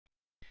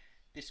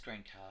This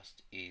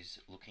screencast is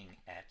looking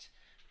at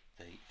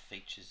the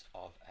features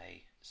of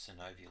a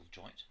synovial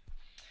joint.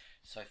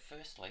 So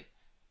firstly,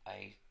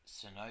 a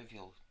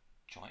synovial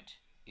joint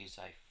is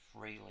a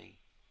freely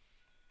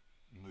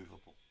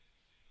movable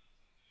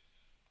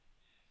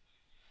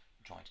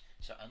joint.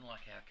 So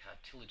unlike our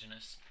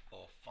cartilaginous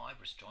or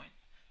fibrous joint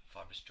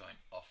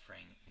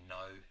offering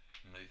no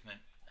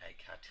movement, a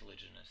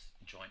cartilaginous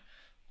joint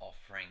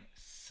offering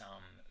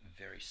some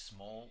very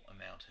small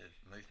amount of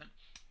movement,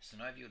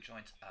 synovial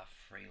joints are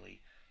freely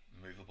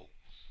movable.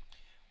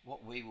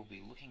 What we will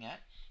be looking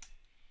at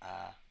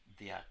are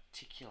the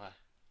articular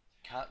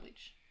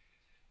cartilage,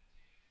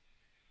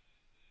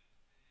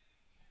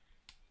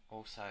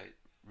 also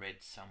read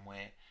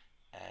somewhere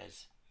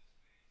as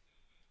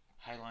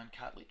haline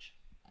cartilage,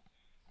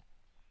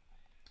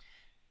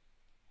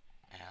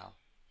 our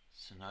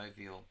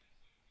synovial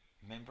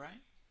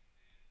membrane,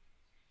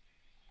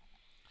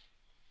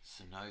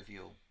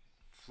 synovial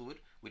fluid,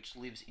 which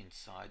lives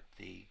inside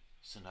the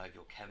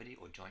synovial cavity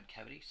or joint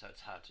cavity, so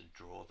it's hard to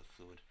draw the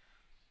fluid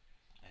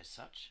as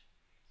such.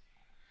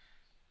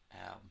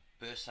 Our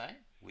bursae,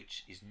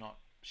 which is not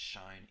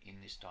shown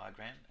in this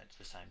diagram, it's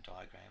the same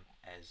diagram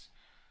as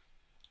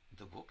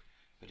the book,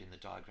 but in the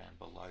diagram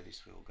below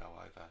this we will go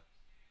over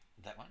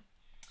that one.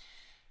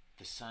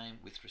 The same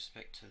with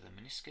respect to the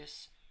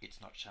meniscus, it's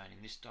not shown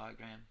in this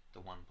diagram, the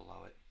one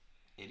below it,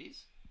 it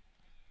is.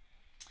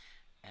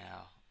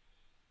 Our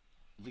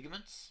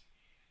ligaments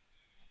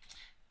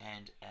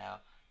and our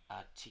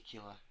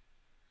articular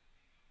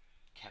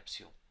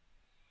capsule.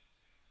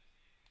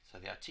 So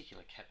the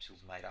articular capsule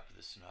is made up of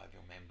the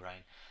synovial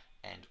membrane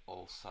and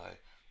also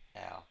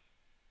our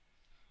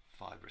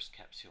fibrous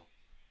capsule.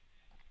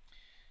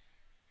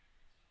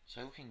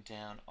 So looking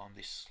down on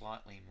this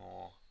slightly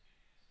more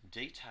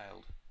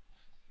detailed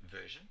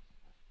version,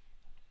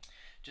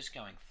 just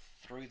going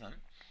through them,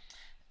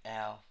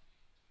 our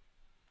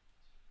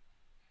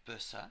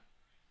bursa,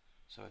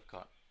 so we've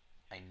got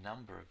a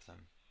number of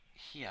them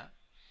here,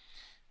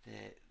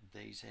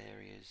 these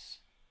areas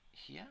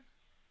here,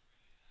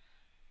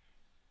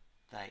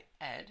 they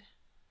add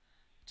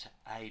to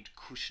aid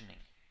cushioning.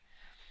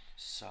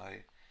 So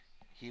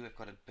here we've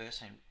got a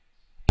bursa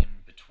in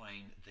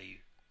between the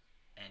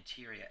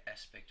anterior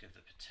aspect of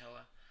the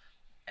patella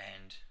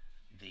and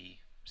the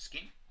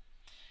skin,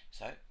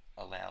 so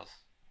allows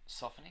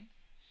softening.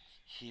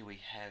 Here we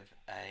have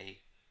a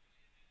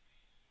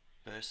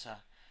bursa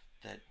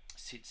that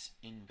sits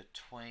in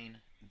between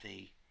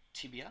the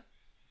tibia,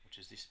 which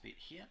is this bit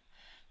here,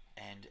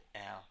 and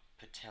our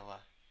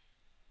patellar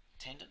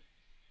tendon.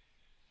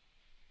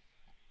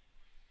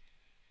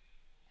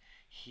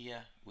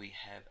 Here we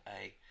have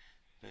a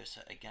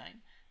bursa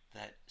again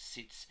that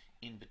sits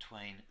in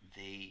between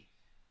the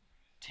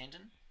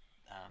tendon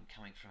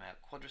coming from our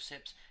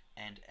quadriceps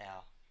and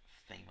our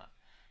femur.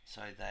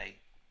 So they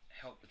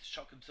help with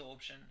shock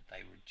absorption,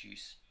 they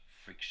reduce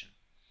friction.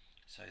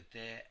 So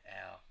they're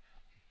our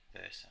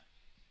bursa.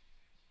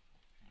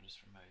 I'll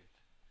just remove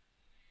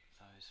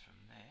those from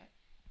there.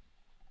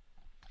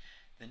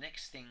 The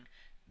next thing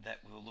that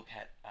we'll look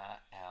at are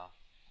our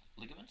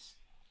ligaments.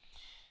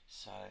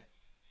 So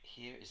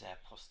here is our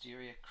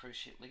posterior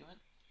cruciate ligament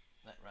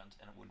that runs,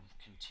 and it would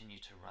continue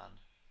to run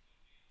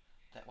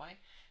that way.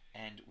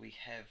 And we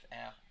have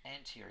our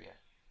anterior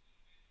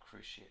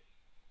cruciate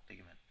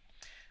ligament.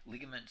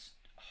 Ligaments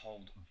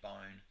hold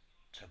bone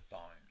to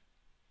bone,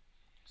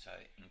 so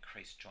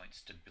increase joint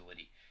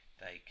stability.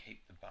 They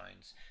keep the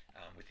bones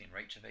within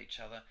reach of each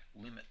other,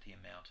 limit the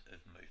amount of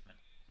movement.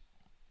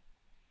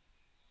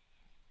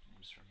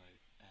 I'll just remove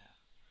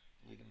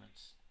our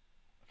ligaments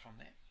from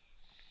there.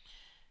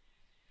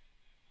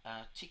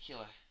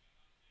 Articular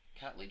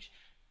cartilage.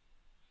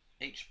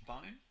 Each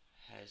bone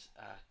has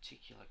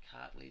articular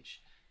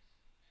cartilage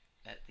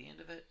at the end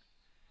of it.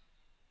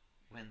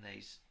 When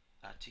these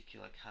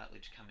articular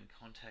cartilage come in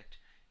contact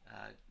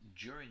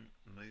during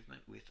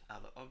movement with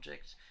other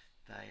objects,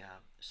 they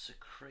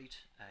secrete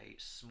a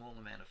small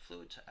amount of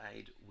fluid to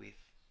aid with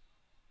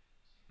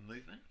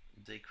movement,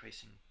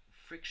 decreasing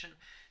friction.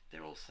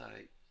 They're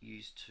also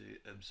used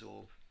to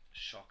absorb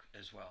shock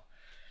as well.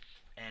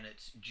 And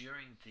it's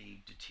during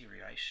the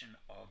deterioration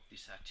of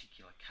this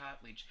articular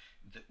cartilage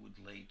that would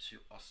lead to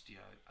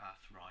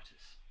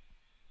osteoarthritis.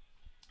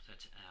 So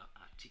that's our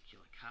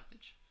articular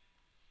cartilage.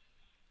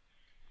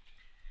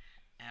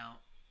 Our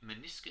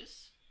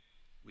meniscus,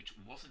 which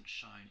wasn't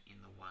shown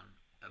in the one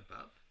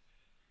above.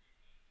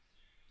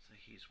 So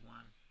here's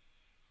one,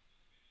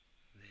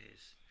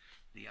 there's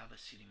the other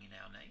sitting in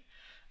our knee.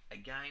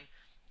 Again,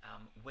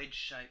 wedge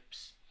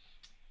shapes,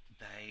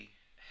 they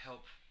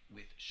help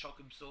with shock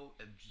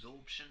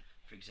absorption,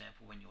 for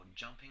example when you're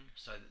jumping,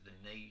 so that the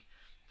knee,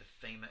 the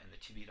femur and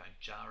the tibia don't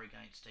jar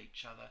against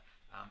each other,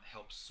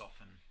 helps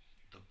soften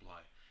the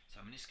blow. So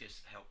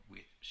meniscus help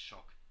with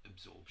shock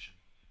absorption.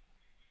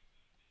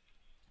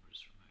 I'll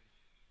just remove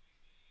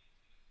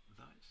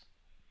those.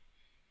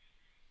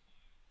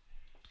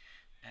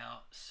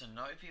 Our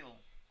synovial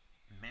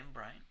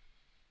membrane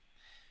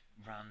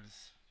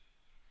runs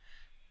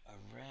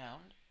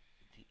around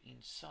the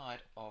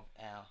inside of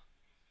our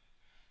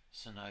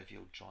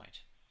synovial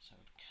joint. So it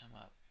would come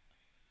up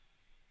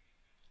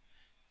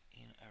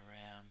in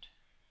around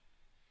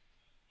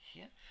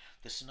here.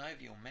 The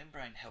synovial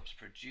membrane helps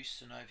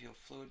produce synovial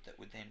fluid that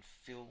would then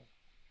fill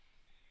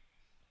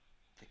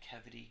the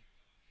cavity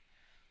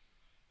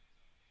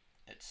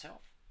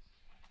itself.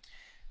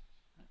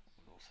 It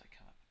would also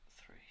come up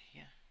through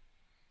here.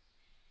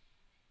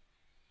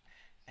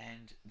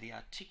 And the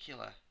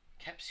articular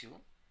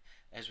capsule,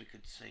 as we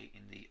could see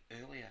in the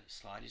earlier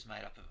slide, is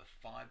made up of a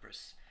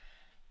fibrous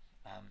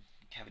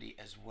cavity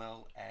as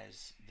well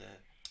as the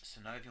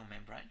synovial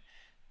membrane,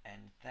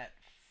 and that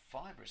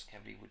fibrous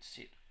cavity would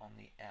sit on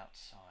the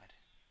outside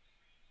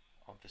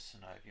of the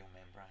synovial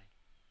membrane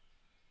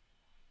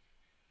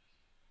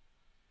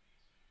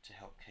to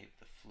help keep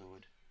the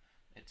fluid,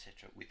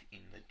 etc.,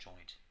 within the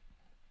joint.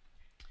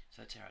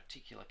 So that's our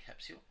articular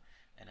capsule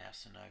and our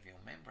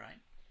synovial membrane.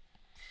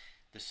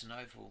 The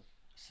synovial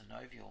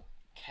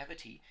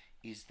cavity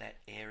is that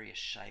area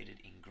shaded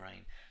in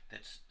green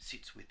that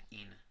sits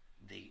within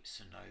the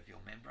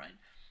synovial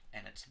membrane,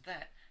 and it's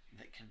that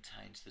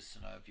contains the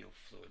synovial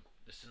fluid.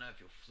 The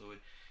synovial fluid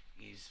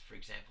is, for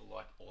example,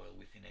 like oil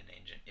within an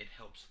engine. It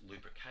helps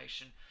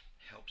lubrication,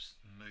 helps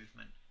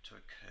movement to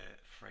occur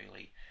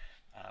freely,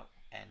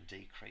 and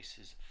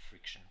decreases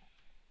friction.